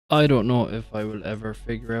I don't know if I will ever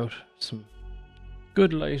figure out some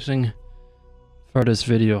good lighting for this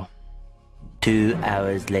video. 2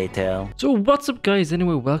 hours later. So what's up guys,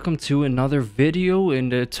 anyway, welcome to another video in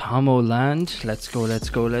the Tomo land. Let's go.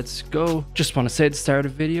 Just want to say at the start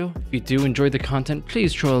of the video, if you do enjoy the content,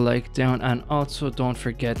 please throw a like down, and also don't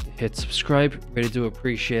forget to hit subscribe. Really do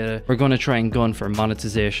appreciate it. We're going to try and gun for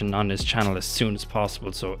monetization on this channel as soon as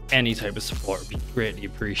possible, so any type of support would be greatly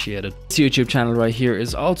appreciated. This YouTube channel right here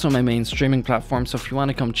is also my main streaming platform, so if you want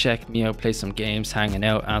to come check me out, play some games, hanging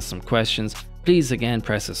out, ask some questions, please again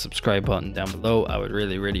press the subscribe button down below. I would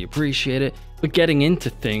really appreciate it. But getting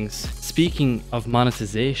into things, speaking of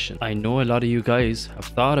monetization, I know a lot of you guys have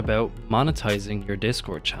thought about monetizing your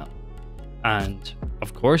Discord channel, and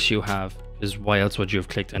of course you have, because why else would you have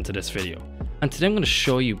clicked into this video? And today I'm going to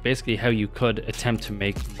show you basically how you could attempt to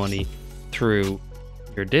make money through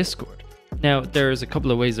your Discord. Now there's a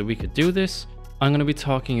couple of ways that we could do this. I'm going to be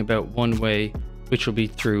talking about one way, which will be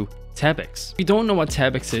through Tebex. If you don't know what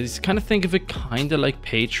Tebex is, kind of think of it kind of like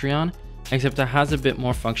Patreon, except it has a bit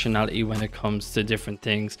more functionality when it comes to different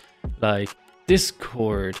things like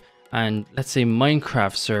Discord and let's say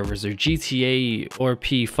Minecraft servers or GTA or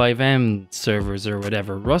P5M servers or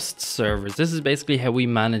whatever, Rust servers. This is basically how we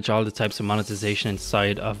manage all the types of monetization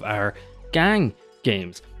inside of our gang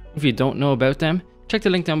games. If you don't know about them, check the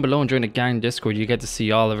link down below and join the gang Discord. You get to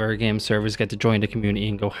see all of our game servers, get to join the community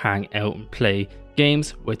and go hang out and play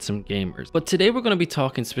games with some gamers. But today we're going to be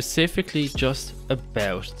talking specifically just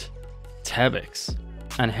about Tebex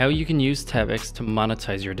and how you can use Tebex to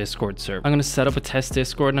monetize your Discord server. I'm going to set up a test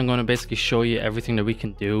Discord and I'm going to basically show you everything that we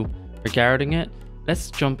can do regarding it.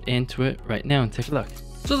 Let's jump into it right now and take a look.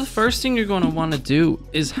 So the first thing you're going to want to do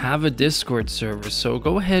is have a Discord server. So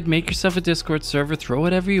go ahead, make yourself a Discord server, throw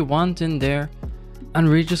whatever you want in there, and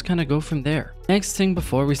really just kind of go from there. Next thing,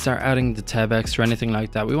 before we start adding the Tebex or anything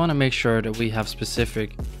like that, we want to make sure that we have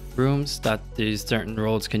specific rooms that these certain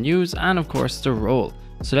roles can use, and of course the role.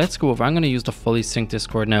 So let's go over. I'm going to use the fully synced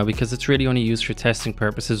Discord now because it's really only used for testing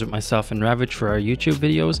purposes with myself and Ravage for our YouTube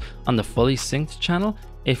videos on the fully synced channel.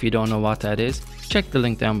 If you don't know what that is, check the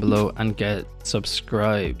link down below and get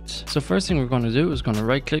subscribed. So first thing we're going to do is going to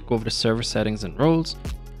right click, go over to server settings and roles.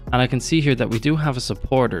 And I can see here that we do have a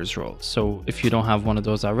supporters role. So if you don't have one of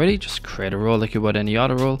those already, just create a role like you would any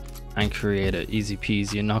other role and create it. Easy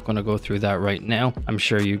peasy. I'm not going to go through that right now. I'm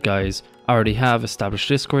sure you guys already have established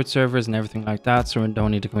Discord servers and everything like that, so I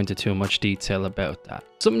don't need to go into too much detail about that.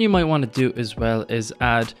 Something you might want to do as well is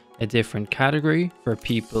add a different category for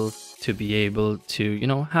people to be able to, you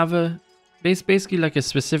know, have a basically like a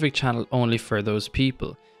specific channel only for those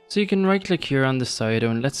people. So you can right click here on the side,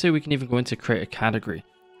 and let's say we can even go into create a category.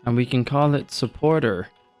 And we can call it supporter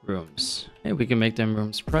rooms. Okay, we can make them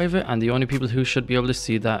rooms private, and the only people who should be able to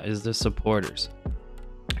see that is the supporters.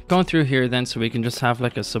 Going through here then, so we can just have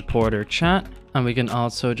like a supporter chat, and we can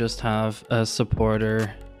also just have a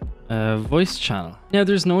supporter voice channel. Now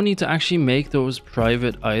there's no need to actually make those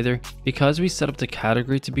private either, because we set up the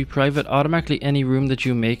category to be private. Automatically any room that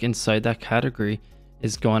you make inside that category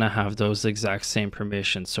is going to have those exact same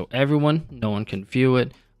permissions. So everyone, no one can view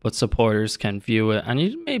it, but supporters can view it, and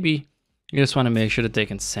you just want to make sure that they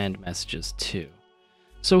can send messages too.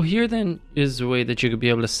 So here then is a way that you could be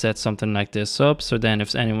able to set something like this up, so then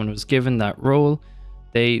if anyone was given that role,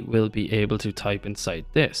 they will be able to type inside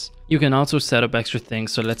this. You can also set up extra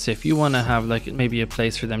things. So let's say if you want to have like maybe a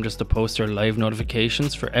place for them just to post their live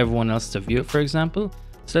notifications for everyone else to view it, for example.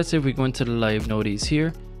 So let's say if we go into the live noties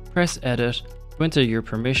here, press edit, go into your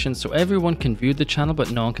permissions, so everyone can view the channel but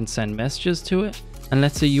no one can send messages to it. And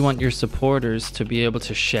let's say you want your supporters to be able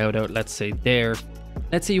to shout out, let's say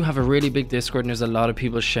you have a really big Discord and there's a lot of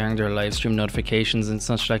people sharing their live stream notifications and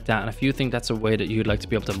such like that. And if you think that's a way that you'd like to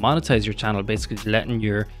be able to monetize your channel, basically letting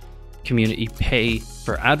your community pay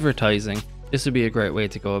for advertising, this would be a great way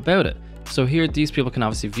to go about it. So here, these people can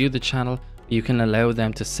obviously view the channel, but you can allow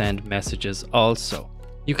them to send messages also.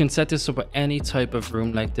 You can set this up with any type of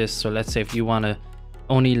room like this. So let's say if you want to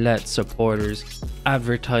only let supporters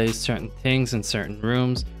advertise certain things in certain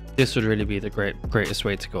rooms, this would really be the greatest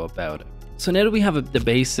way to go about it. So now that we have the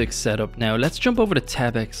basics set up, now let's jump over to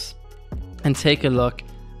Tebex and take a look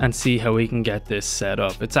and see how we can get this set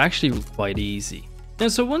up. It's actually quite easy. Now,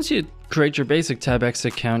 so once you create your basic Tebex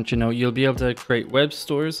account, you know, you'll be able to create web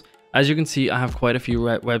stores. As you can see, I have quite a few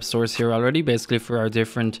web stores here already, basically for our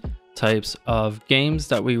different types of games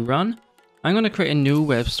that we run. I'm going to create a new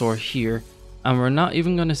web store here. And we're not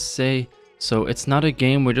even going to say, so it's not a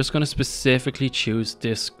game, we're just going to specifically choose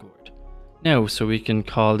Discord. Now, so we can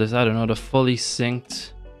call this, I don't know, the fully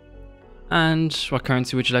synced. And what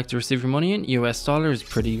currency would you like to receive your money in? US dollar is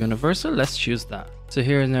pretty universal. Let's choose that. So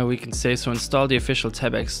here now we can say, so install the official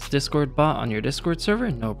Tebex Discord bot on your Discord server,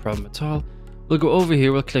 no problem at all. We'll go over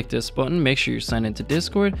here, we'll click this button, make sure you're signed into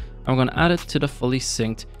Discord, and we're going to add it to the fully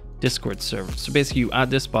synced Discord server. So basically you add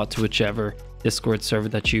this bot to whichever Discord server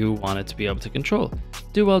that you want it to be able to control.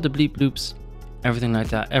 Do all the bleep bloops, everything like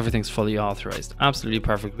that, everything's fully authorized. Absolutely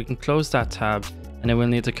perfect. We can close that tab, and then we'll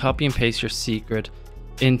need to copy and paste your secret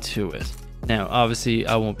into it. Now obviously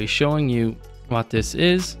I won't be showing you what this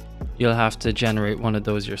is. You'll have to generate one of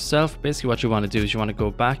those yourself. Basically what you want to do is you want to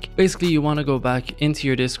go back. Basically you want to go back into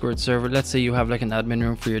your Discord server. Let's say you have like an admin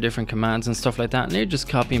room for your different commands and stuff like that, and you just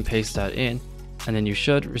copy and paste that in, and then you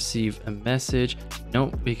should receive a message. No,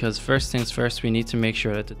 because first things first, we need to make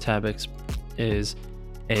sure that the Tebex is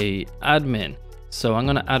a admin. So I'm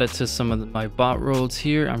going to add it to some of my bot roles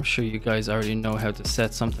here. I'm sure you guys already know how to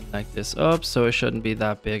set something like this up, so it shouldn't be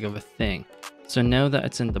that big of a thing. So now that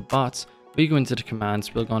it's in the bots, we go into the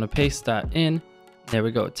commands, we're going to paste that in. There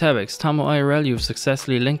we go. Tebex, Tomo IRL, you've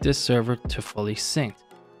successfully linked this server to fully synced.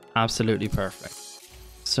 Absolutely perfect.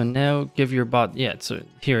 So now give your bot, yeah, so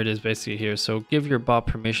here it is basically here. So give your bot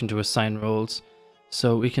permission to assign roles,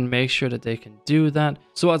 so we can make sure that they can do that.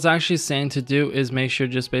 So what's actually saying to do is make sure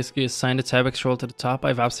just basically assign the Tebex role to the top. I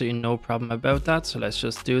have absolutely no problem about that, so let's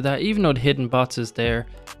just do that. Even though the hidden bots is there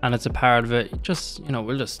and it's a part of it, just, you know,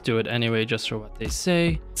 we'll just do it anyway just for what they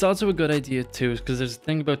say. It's also a good idea too, because there's a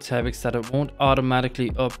thing about Tebex that it won't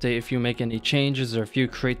automatically update if you make any changes or if you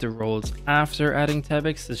create the roles after adding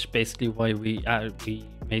Tebex. That's basically why we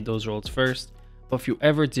made those roles first. But if you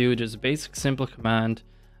ever do, there's a basic simple command,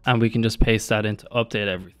 and we can just paste that in to update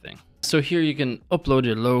everything. So here you can upload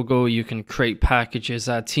your logo, you can create packages,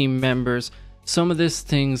 add team members. Some of these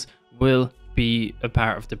things will be a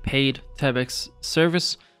part of the paid Tebex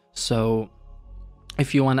service. So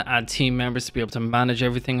if you want to add team members to be able to manage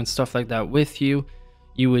everything and stuff like that with you,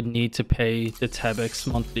 you would need to pay the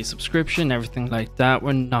Tebex monthly subscription, everything like that.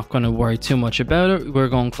 We're not going to worry too much about it. We're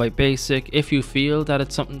going quite basic. If you feel that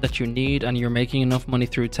it's something that you need and you're making enough money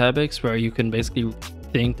through Tebex where you can basically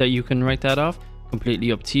think that you can write that off,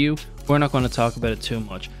 completely up to you. We're not going to talk about it too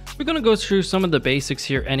much. We're going to go through some of the basics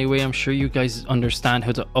here anyway. I'm sure you guys understand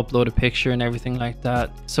how to upload a picture and everything like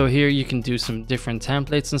that. So here you can do some different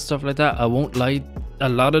templates and stuff like that. I won't lie, a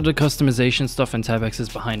lot of the customization stuff in Tebex is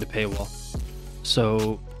behind the paywall,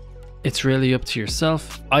 so it's really up to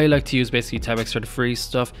yourself. I like to use basically Tebex for the free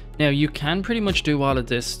stuff. Now you can pretty much do all of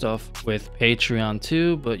this stuff with Patreon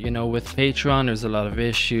too, but you know, with Patreon there's a lot of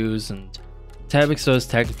issues, and Tebex does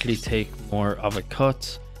technically take more of a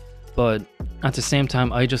cut, but at the same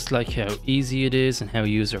time I just like how easy it is and how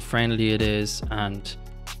user friendly it is, and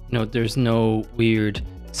you know, there's no weird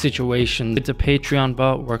situation with the Patreon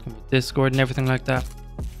bot working with Discord and everything like that.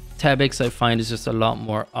 Tebex I find is just a lot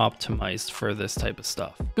more optimized for this type of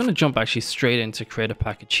stuff. I'm going to jump actually straight into create a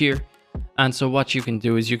package here. And so what you can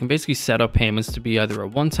do is you can basically set up payments to be either a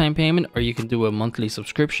one-time payment or you can do a monthly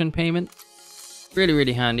subscription payment.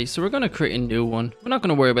 Really handy. So we're going to create a new one. We're not going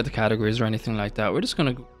to worry about the categories or anything like that. We're just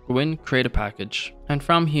going to go in, create a package, and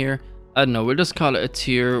from here, I don't know, we'll just call it a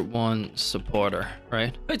tier 1 supporter,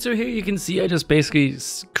 right? So here you can see I just basically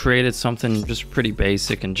created something just pretty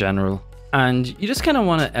basic in general. And you just kind of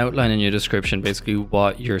want to outline in your description basically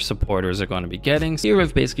what your supporters are going to be getting. So here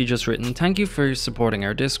I've basically just written, thank you for supporting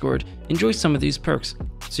our Discord. Enjoy some of these perks.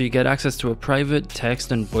 So you get access to a private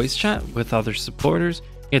text and voice chat with other supporters.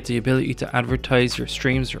 You get the ability to advertise your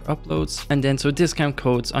streams or uploads, and then so discount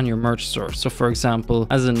codes on your merch store. So for example,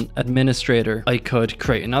 as an administrator, I could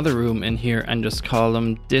create another room in here and just call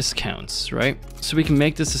them discounts, right? So we can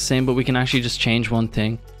make this the same, but we can actually just change one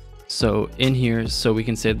thing. So in here, so we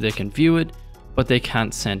can say that they can view it, but they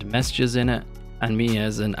can't send messages in it. And me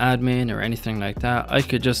as an admin or anything like that, I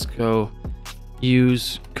could just go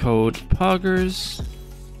use code poggers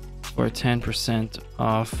for 10%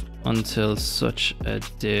 off until such a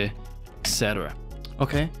day, etc.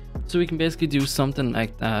 Okay, so we can basically do something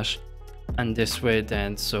like that, and this way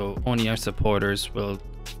then so only our supporters will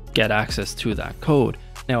get access to that code.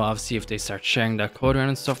 Now obviously if they start sharing that code around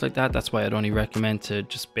and stuff like that, that's why I'd only recommend to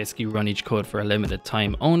just basically run each code for a limited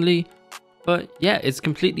time only. But yeah, it's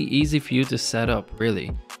completely easy for you to set up,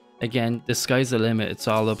 really. Again, the sky's the limit, it's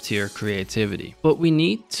all up to your creativity. But we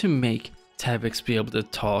need to make Tebex be able to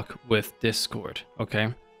talk with Discord,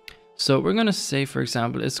 okay? So we're going to say, for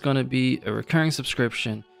example, it's going to be a recurring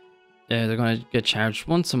subscription. They're going to get charged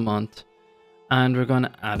once a month, and we're going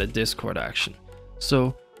to add a Discord action.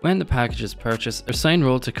 So when the package is purchased, assign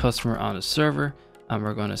role to customer on a server, and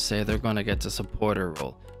we're going to say they're going to get the supporter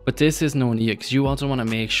role. But this isn't only it, because you also want to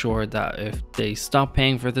make sure that if they stop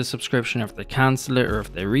paying for the subscription, or if they cancel it, or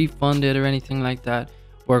if they refund it or anything like that,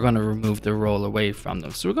 we're going to remove the role away from them.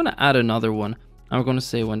 So we're going to add another one, and we're going to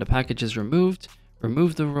say when the package is removed,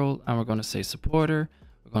 remove the role, and we're going to say supporter.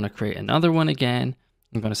 We're going to create another one again.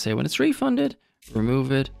 I'm going to say when it's refunded,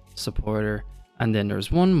 remove it, supporter. And then there's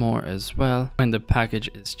one more as well when the package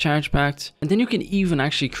is chargebacked. And then you can even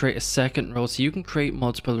actually create a second role. So you can create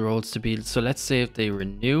multiple roles to be, so let's say if they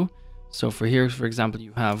renew. So for here, for example,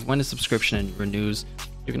 you have when a subscription renews,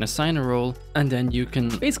 you can assign a role, and then you can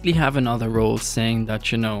basically have another role saying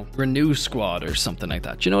that, you know, renew squad or something like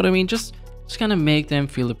that. You know what I mean? Just kind of make them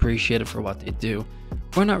feel appreciated for what they do.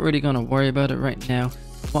 We're not really going to worry about it right now.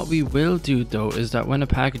 What we will do though is that when a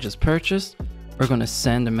package is purchased, we're going to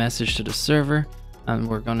send a message to the server, and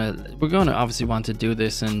we're going to obviously want to do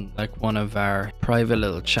this in like one of our private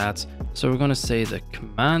little chats. So we're going to say the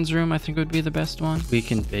commands room, I think would be the best one. We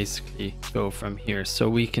can basically go from here. So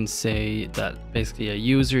we can say that basically a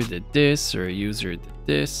user did this or a user did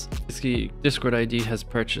this. Basically Discord ID has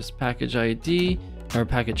purchased package ID or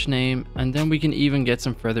package name, and then we can even get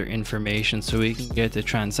some further information. So we can get the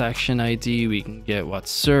transaction ID, we can get what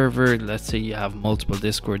server, let's say you have multiple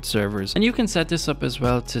Discord servers, and you can set this up as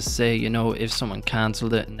well to say, you know, if someone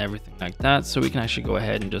canceled it and everything like that. So we can actually go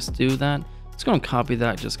ahead and just do that. Let's go and copy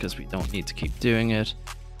that just because we don't need to keep doing it.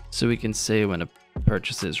 So we can say when a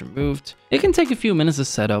purchase is removed. It can take a few minutes to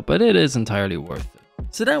set up, but it is entirely worth it.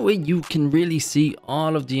 So that way you can really see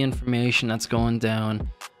all of the information that's going down,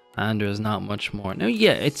 and there's not much more. Now,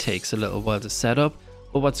 yeah, it takes a little while to set up,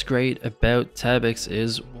 but what's great about Tebex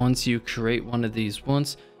is once you create one of these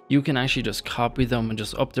once, you can actually just copy them and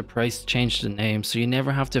just up the price, change the name, so you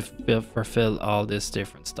never have to fulfill all this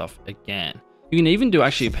different stuff again. You can even do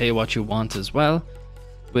actually pay what you want as well,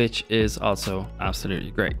 which is also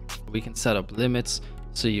absolutely great. We can set up limits,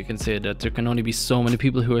 so you can say that there can only be so many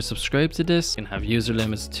people who are subscribed to this. You can have user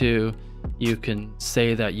limits too. You can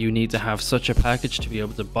say that you need to have such a package to be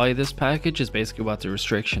able to buy this package is basically what the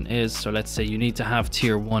restriction is. So let's say you need to have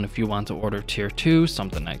tier 1 if you want to order tier 2,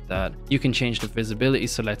 something like that. You can change the visibility.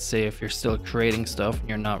 So let's say if you're still creating stuff and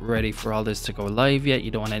you're not ready for all this to go live yet,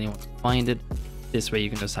 you don't want anyone to find it, this way you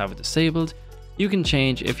can just have it disabled. You can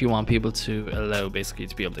change if you want people to allow basically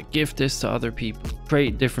to be able to gift this to other people,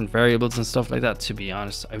 create different variables and stuff like that. To be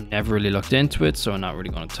honest, I've never really looked into it, so I'm not really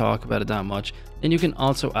going to talk about it that much. Then you can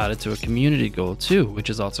also add it to a community goal too, which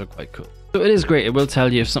is also quite cool. So it is great. It will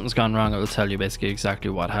tell you if something's gone wrong. It will tell you basically exactly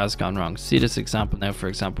what has gone wrong. See this example now, for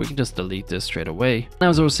example, we can just delete this straight away. Now,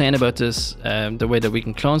 as I was saying about this, the way that we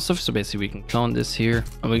can clone stuff. So basically we can clone this here,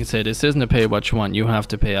 and we can say this isn't a pay what you want. You have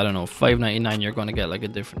to pay, I don't know, $5.99. You're going to get like a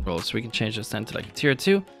different role. So we can change this then to like a tier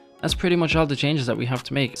 2. That's pretty much all the changes that we have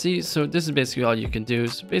to make. See, so this is basically all you can do.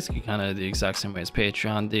 It's basically kind of the exact same way as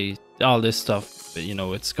Patreon. All this stuff, you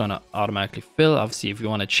know, it's going to automatically fill. Obviously, if you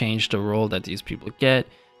want to change the role that these people get,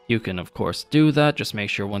 you can of course do that. Just make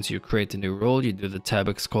sure once you create the new role, you do the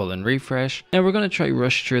Tebex refresh. Now we're going to try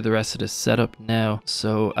rush through the rest of this setup now.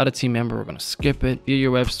 So add a team member, we're going to skip it, view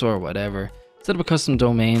your web store, whatever. Set up a custom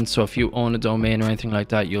domain. So if you own a domain or anything like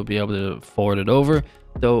that, you'll be able to forward it over.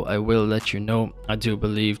 Though I will let you know, I do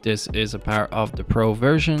believe this is a part of the pro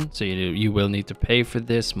version. So you will need to pay for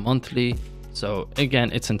this monthly. So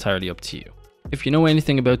again, it's entirely up to you. If you know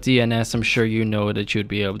anything about DNS, I'm sure you know that you'd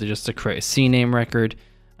be able to just create a CNAME record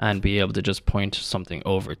and be able to just point something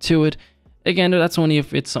over to it. Again, that's only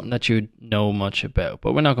if it's something that you know much about,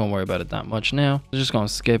 but we're not going to worry about it that much now. We're just going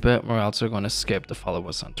to skip it. We're also going to skip to follow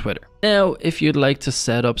us on Twitter. Now, if you'd like to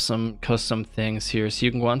set up some custom things here, so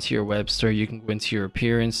you can go onto your web store, you can go into your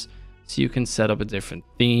appearance, so you can set up a different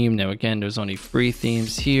theme. Now, again, there's only free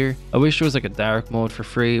themes here. I wish there was like a dark mode for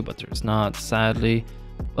free, but there's not, sadly.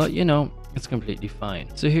 But you know, it's completely fine.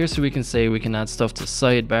 So here, so we can say we can add stuff to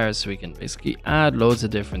sidebars, so we can basically add loads of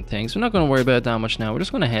different things. We're not going to worry about it that much now. We're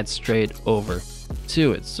just going to head straight over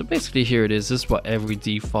to it. So basically here it is. This is what every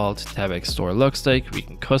default Tebex store looks like. We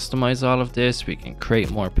can customize all of this. We can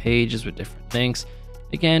create more pages with different links.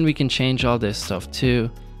 Again, we can change all this stuff too.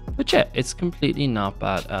 But yeah, it's completely not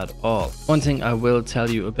bad at all. One thing I will tell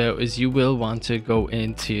you about is you will want to go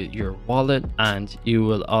into your wallet, and you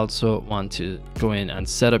will also want to go in and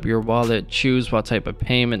set up your wallet, choose what type of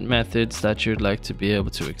payment methods that you'd like to be able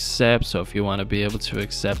to accept. So if you want to be able to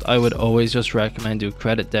accept, I would always just recommend do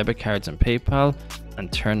credit, debit cards and PayPal,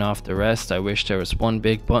 and turn off the rest. I wish there was one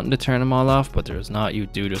big button to turn them all off, but there's not. You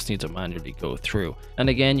do just need to manually go through. And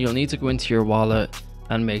again, you'll need to go into your wallet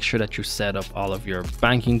and make sure that you set up all of your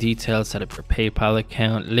banking details, set up your PayPal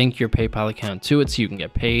account, link your PayPal account to it so you can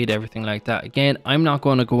get paid, everything like that. Again, I'm not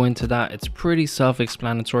going to go into that. It's pretty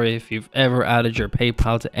self-explanatory if you've ever added your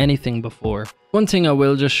PayPal to anything before. One thing I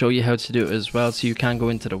will just show you how to do as well, so you can go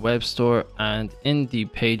into the web store, and in the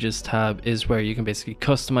pages tab is where you can basically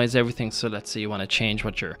customize everything. So let's say you want to change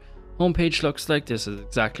what your homepage looks like. This is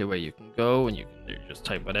exactly where you can go, and you can just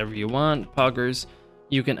type whatever you want, poggers.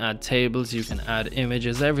 You can add tables, you can add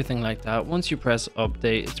images, everything like that. Once you press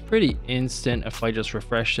update, it's pretty instant. If I just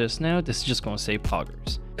refresh this now, this is just going to say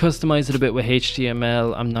poggers. Customize it a bit with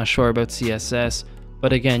HTML. I'm not sure about CSS,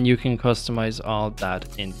 but again, you can customize all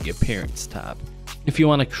that in the appearance tab. If you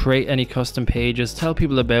want to create any custom pages, tell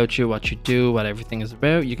people about you, what you do, what everything is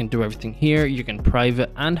about, you can do everything here. You can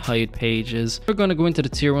private and hide pages. We're going to go into the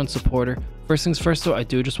tier 1 supporter. First things first though, I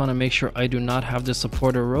do just want to make sure I do not have the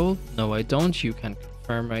supporter role. No, I don't. You can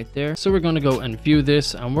confirm right there. So we're going to go and view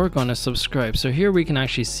this, and we're going to subscribe. So here we can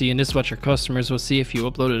actually see, and this is what your customers will see if you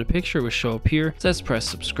uploaded a picture, it will show up here. So let's press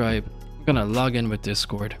subscribe. I'm gonna log in with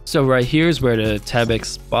Discord. So right here is where the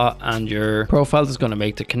Tebex bot and your profile is going to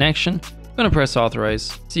make the connection. I'm gonna press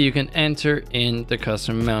authorize, so you can enter in the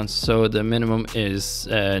custom amounts. So the minimum is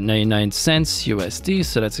 99 cents USD,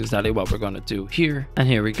 so that's exactly what we're going to do here. And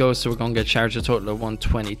here we go. So we're going to get charged a total of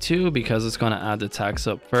 122 because it's going to add the tax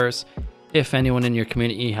up first. If anyone in your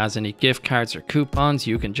community has any gift cards or coupons,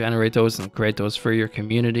 you can generate those and create those for your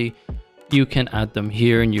community. You can add them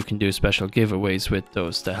here, and you can do special giveaways with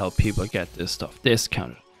those to help people get this stuff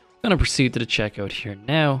discounted. I'm going to proceed to the checkout here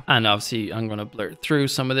now, and obviously I'm going to blur through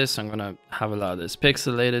some of this. I'm going to have a lot of this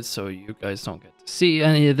pixelated so you guys don't get to see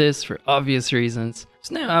any of this for obvious reasons.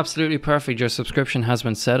 It's now absolutely perfect. Your subscription has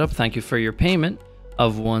been set up. Thank you for your payment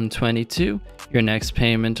of 122. Your next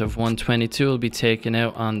payment of 122 will be taken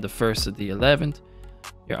out on the 1st of the 11th.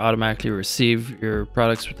 You automatically receive your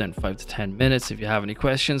products within 5 to 10 minutes. If you have any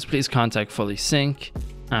questions, please contact Fully Sync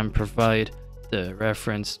and provide the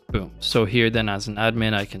reference. Boom. So here then, as an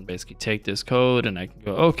admin, I can basically take this code and I can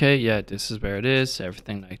go, okay, yeah, this is where it is,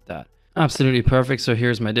 everything like that. Absolutely perfect. So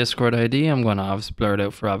here's my Discord ID. I'm going to obviously blur it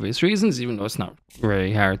out for obvious reasons, even though it's not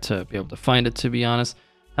very hard to be able to find it, to be honest.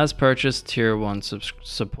 Has purchased tier 1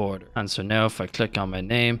 supporter. And so now if I click on my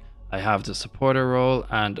name, I have the supporter role,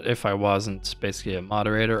 and if I wasn't basically a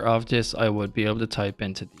moderator of this, I would be able to type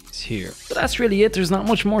into these here. But that's really it. There's not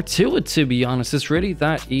much more to it, to be honest. It's really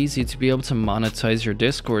that easy to be able to monetize your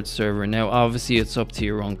Discord server. Now, obviously, it's up to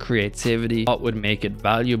your own creativity. What would make it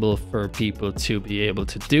valuable for people to be able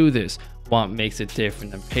to do this? What makes it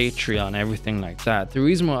different than Patreon, everything like that. The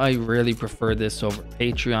reason why I really prefer this over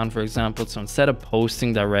Patreon, for example, so instead of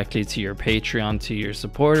posting directly to your Patreon to your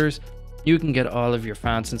supporters, you can get all of your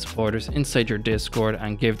fans and supporters inside your Discord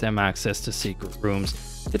and give them access to secret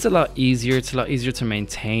rooms. It's a lot easier. It's a lot easier to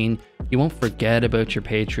maintain. You won't forget about your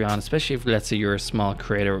Patreon, especially if, let's say, you're a small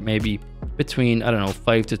creator, maybe between, I don't know,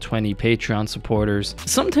 5 to 20 Patreon supporters.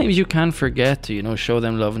 Sometimes you can forget to, you know, show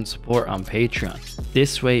them love and support on Patreon.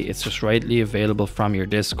 This way, it's just rightly available from your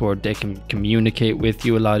Discord. They can communicate with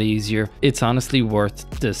you a lot easier. It's honestly worth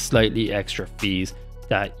the slightly extra fees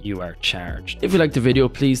that you are charged. If you liked the video,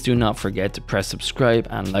 please do not forget to press subscribe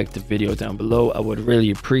and like the video down below. I would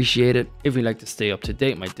really appreciate it. If you'd like to stay up to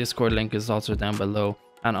date, my Discord link is also down below,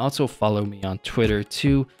 and also follow me on Twitter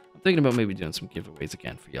too. I'm thinking about maybe doing some giveaways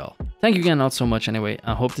again for y'all. Thank you again all so much anyway.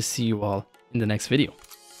 I hope to see you all in the next video.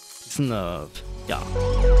 Peace and love,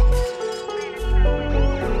 y'all.